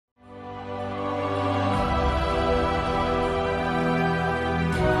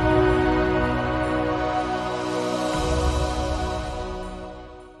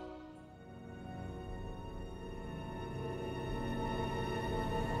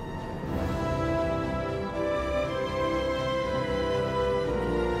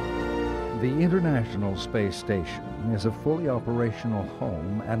The International Space Station is a fully operational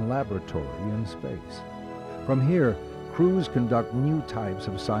home and laboratory in space. From here, crews conduct new types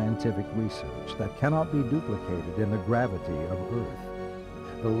of scientific research that cannot be duplicated in the gravity of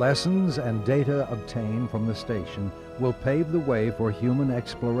Earth. The lessons and data obtained from the station will pave the way for human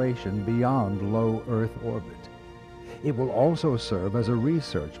exploration beyond low Earth orbit. It will also serve as a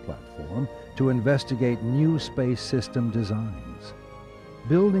research platform to investigate new space system designs.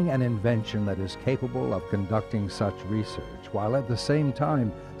 Building an invention that is capable of conducting such research while at the same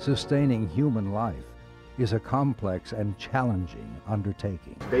time sustaining human life is a complex and challenging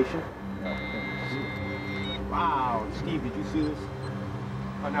undertaking. Station? Wow, Steve, did you see this?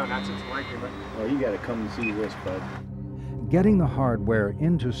 Oh no, not since working, but... Oh, you gotta come and see this, bud. Getting the hardware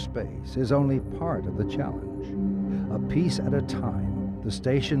into space is only part of the challenge. A piece at a time, the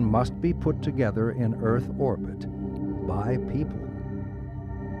station must be put together in Earth orbit by people.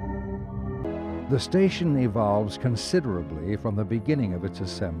 The station evolves considerably from the beginning of its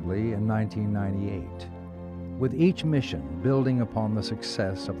assembly in 1998, with each mission building upon the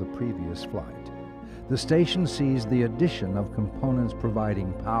success of the previous flight. The station sees the addition of components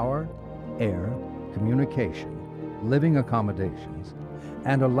providing power, air, communication, living accommodations,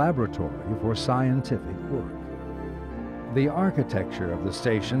 and a laboratory for scientific work. The architecture of the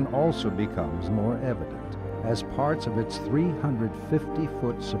station also becomes more evident as parts of its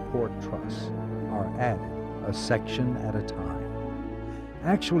 350-foot support truss are added a section at a time.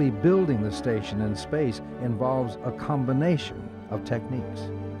 Actually building the station in space involves a combination of techniques.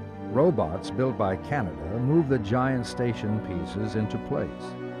 Robots built by Canada move the giant station pieces into place.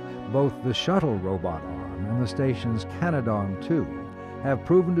 Both the shuttle robot arm and the station's Canadarm 2 have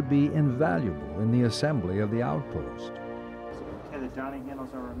proven to be invaluable in the assembly of the outpost. Okay, the donning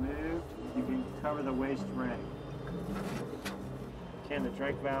handles are removed. You can cover the waste ring. Okay, the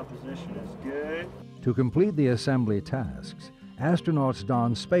drag valve position is good. To complete the assembly tasks, astronauts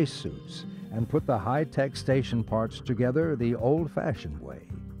don spacesuits and put the high-tech station parts together the old-fashioned way,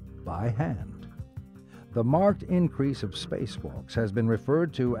 by hand. The marked increase of spacewalks has been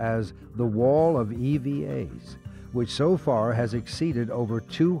referred to as the wall of EVAs, which so far has exceeded over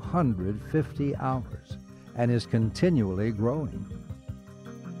 250 hours and is continually growing.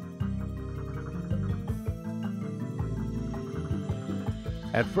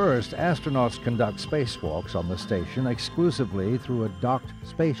 At first, astronauts conduct spacewalks on the station exclusively through a docked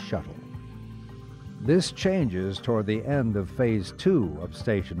space shuttle. This changes toward the end of Phase 2 of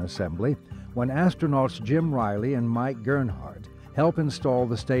station assembly, when astronauts Jim Riley and Mike Gernhardt help install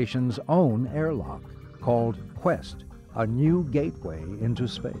the station's own airlock, called Quest, a new gateway into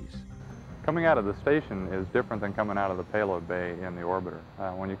space. Coming out of the station is different than coming out of the payload bay in the orbiter.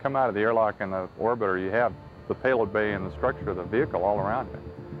 When you come out of the airlock in the orbiter, you have the payload bay and the structure of the vehicle all around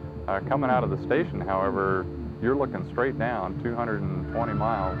you. Coming out of the station, however, you're looking straight down 220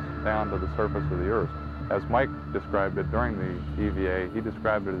 miles down to the surface of the Earth. As Mike described it during the EVA, he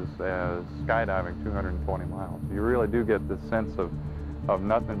described it as skydiving 220 miles. You really do get this sense of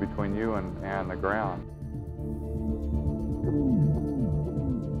nothing between you and the ground.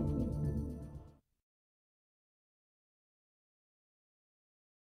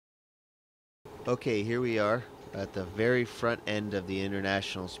 Okay, here we are at the very front end of the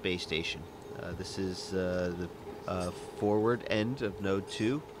International Space Station. This is the forward end of Node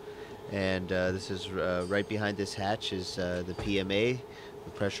 2, and this is right behind this hatch is the PMA,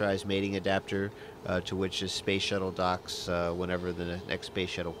 the pressurized mating adapter, to which the space shuttle docks whenever the next space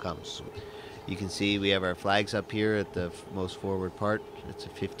shuttle comes. You can see we have our flags up here at the most forward part. It's a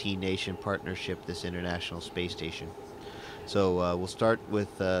 15-nation partnership, this International Space Station. So we'll start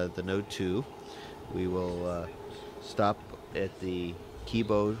with the Node 2. We will stop at the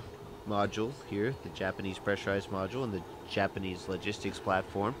Kibo module here, the Japanese pressurized module, and the Japanese logistics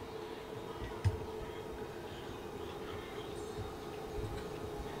platform.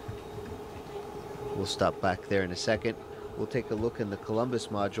 We'll stop back there in a second. We'll take a look in the Columbus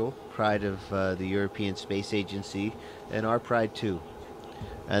module, pride of the European Space Agency, and our pride too.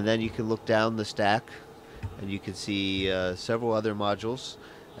 And then you can look down the stack and you can see several other modules,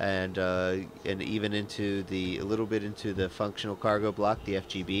 and even into a little bit into the functional cargo block, the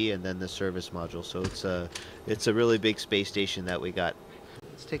FGB, and then the service module. So it's a really big space station that we got.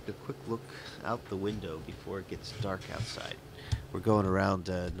 Let's take a quick look out the window before it gets dark outside. We're going around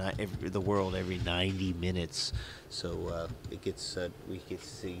the world every 90 minutes, so we get to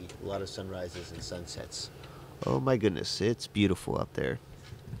see a lot of sunrises and sunsets. Oh my goodness, it's beautiful out there.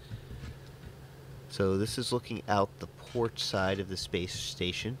 So this is looking out the port side of the space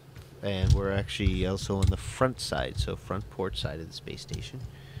station, and we're actually also on the front side, so front port side of the space station.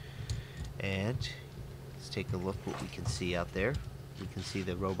 And let's take a look what we can see out there. We can see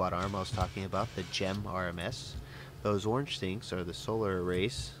the robot arm I was talking about, the GEM RMS. Those orange things are the solar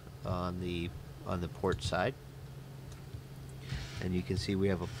arrays on the port side. And you can see we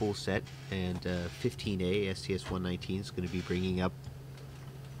have a full set, and 15A STS-119 is going to be bringing up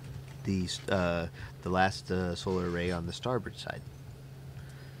these the last solar array on the starboard side.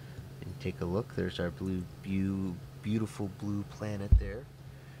 And take a look. There's our beautiful blue planet there.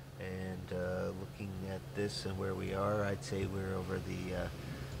 And looking at this and where we are, I'd say we're over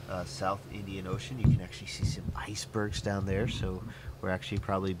the South Indian Ocean. You can actually see some icebergs down there, so we're actually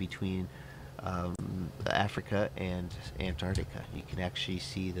probably between Africa and Antarctica. You can actually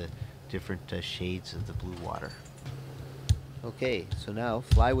see the different shades of the blue water. Okay, so now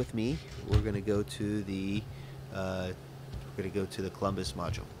fly with me. We're going to go to the Columbus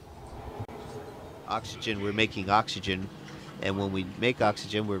module. Oxygen. We're making oxygen. And when we make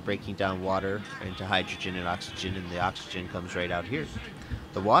oxygen, we're breaking down water into hydrogen and oxygen, and the oxygen comes right out here.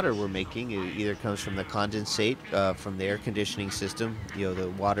 The water we're making either comes from the condensate from the air conditioning system, you know,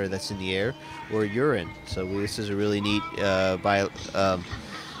 the water that's in the air, or urine. So this is a really neat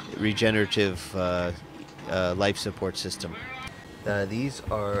regenerative life support system. This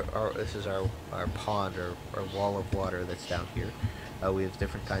is our pond, or our wall of water that's down here. We have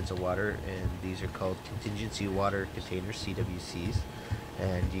different kinds of water, and these are called contingency water containers, CWCs.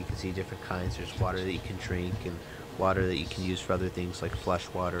 And you can see different kinds. There's water that you can drink, and water that you can use for other things like flush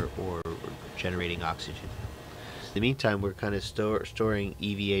water or generating oxygen. In the meantime, we're kind of storing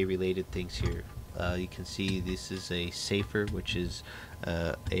EVA related things here. You can see this is a safer, which is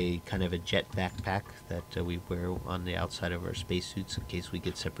a kind of a jet backpack that we wear on the outside of our spacesuits in case we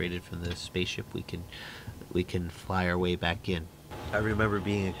get separated from the spaceship. We can fly our way back in. I remember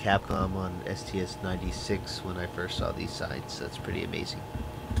being a Capcom on STS-96 when I first saw these signs. That's pretty amazing.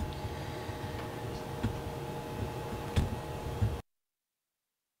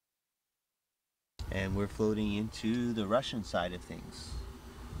 And we're floating into the Russian side of things.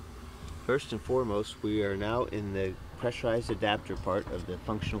 First and foremost, we are now in the pressurized adapter part of the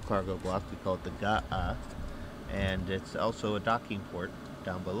functional cargo block. We call it the GA, and it's also a docking port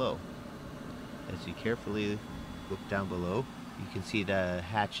down below. As you carefully look down below, you can see the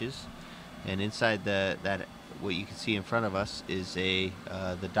hatches, and inside what you can see in front of us is the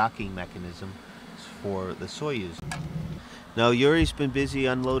docking mechanism for the Soyuz. Now Yuri's been busy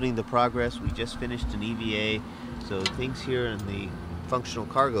unloading the Progress. We just finished an EVA, so things here in the functional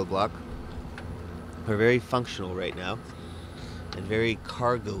cargo block are very functional right now and very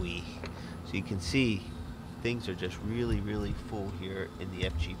cargo-y. So you can see things are just really full here in the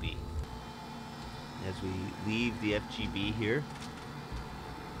FGB. As we leave the FGB here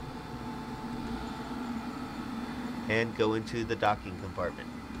and go into the docking compartment.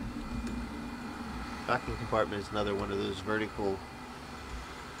 Docking compartment is another one of those vertical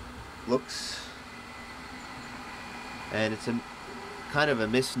looks, and it's a kind of a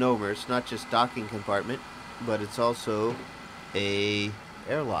misnomer. It's not just docking compartment, but it's also a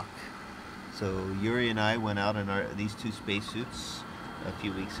airlock. So Yuri and I went out in these two spacesuits a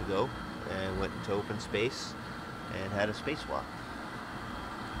few weeks ago and went into open space and had a spacewalk.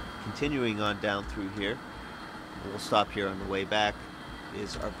 Continuing on down through here, we'll stop here on the way back,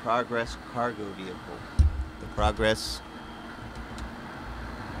 is our Progress cargo vehicle. The Progress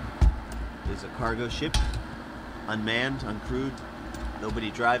is a cargo ship, unmanned, uncrewed,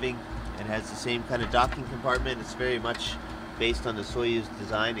 nobody driving, and has the same kind of docking compartment. It's very much based on the Soyuz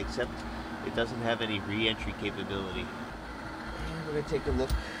design, except it doesn't have any re-entry capability. And we're going to take a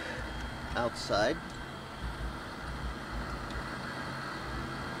look outside.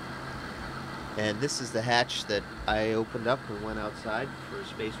 And this is the hatch that I opened up and went outside for a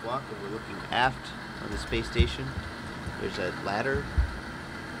spacewalk, and we're looking aft on the space station. There's a ladder,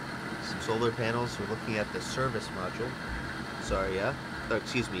 some solar panels. We're looking at the service module,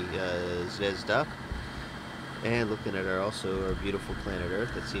 Zvezda, and looking at our beautiful planet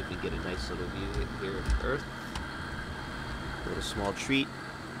Earth. Let's see if we can get a nice little view here of Earth. A little small treat.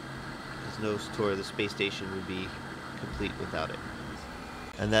 There's no tour of the space station would be complete without it.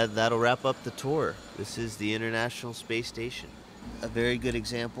 And that'll wrap up the tour. This is the International Space Station. A very good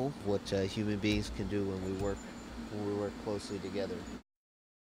example of what human beings can do when we work closely together.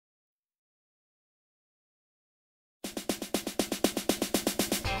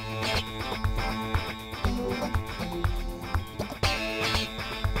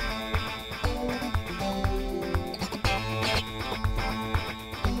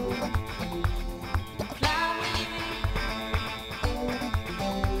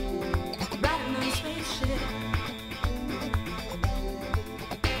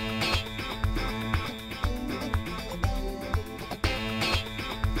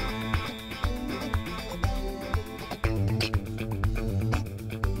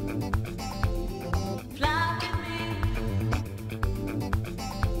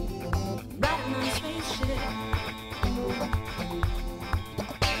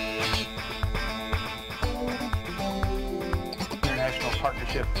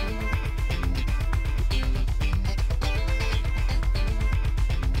 Partnership.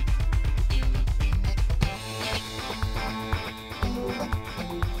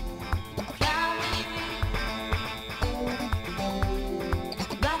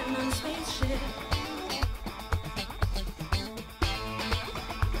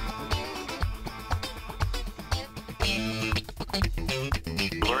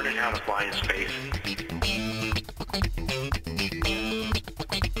 Learning how to fly in space.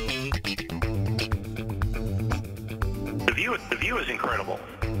 The view is incredible.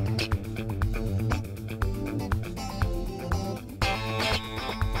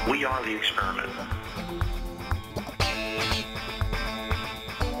 We are the experiment.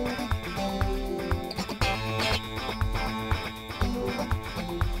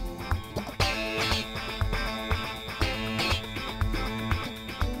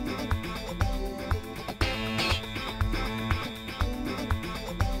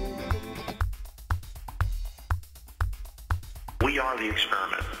 We are the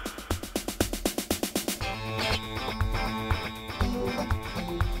experiment.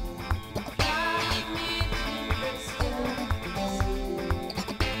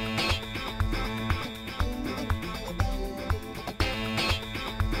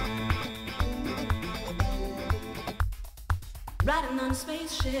 Riding on a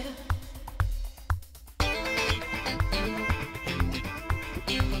spaceship.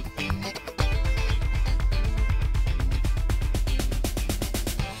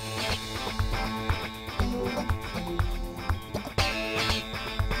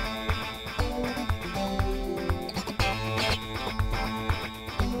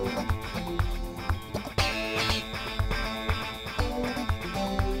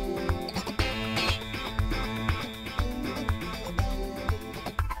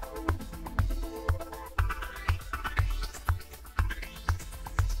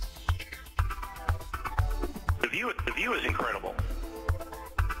 The view is incredible.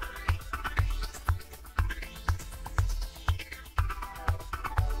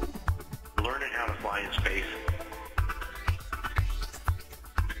 Learning how to fly in space.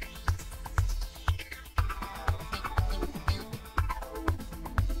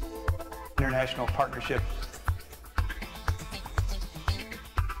 International Partnership.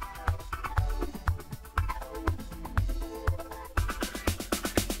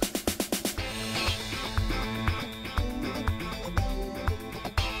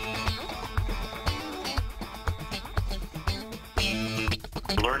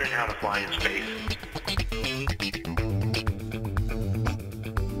 Learning how to fly in space.